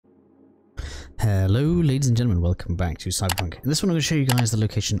Hello ladies and gentlemen, welcome back to Cyberpunk. In this one I'm going to show you guys the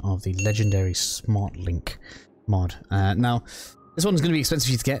location of the legendary Smart Link mod. Now, this one's going to be expensive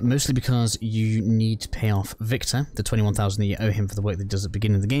for you to get, mostly because you need to pay off Victor, the 21,000 that you owe him for the work that he does at the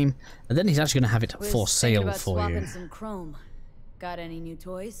beginning of the game, and then he's actually going to have it for sale for you. Some chrome. Got any new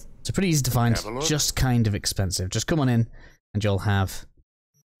toys? It's pretty easy to find, just kind of expensive. Just come on in and you'll have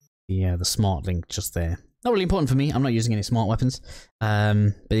the Smart Link just there. Not really important for me, I'm not using any smart weapons,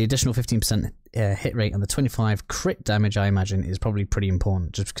 but the additional 15% hit rate and the 25 crit damage, I imagine, is probably pretty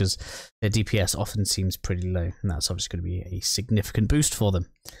important, just because their DPS often seems pretty low, and that's obviously going to be a significant boost for them.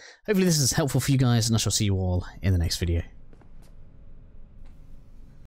 Hopefully this is helpful for you guys, and I shall see you all in the next video.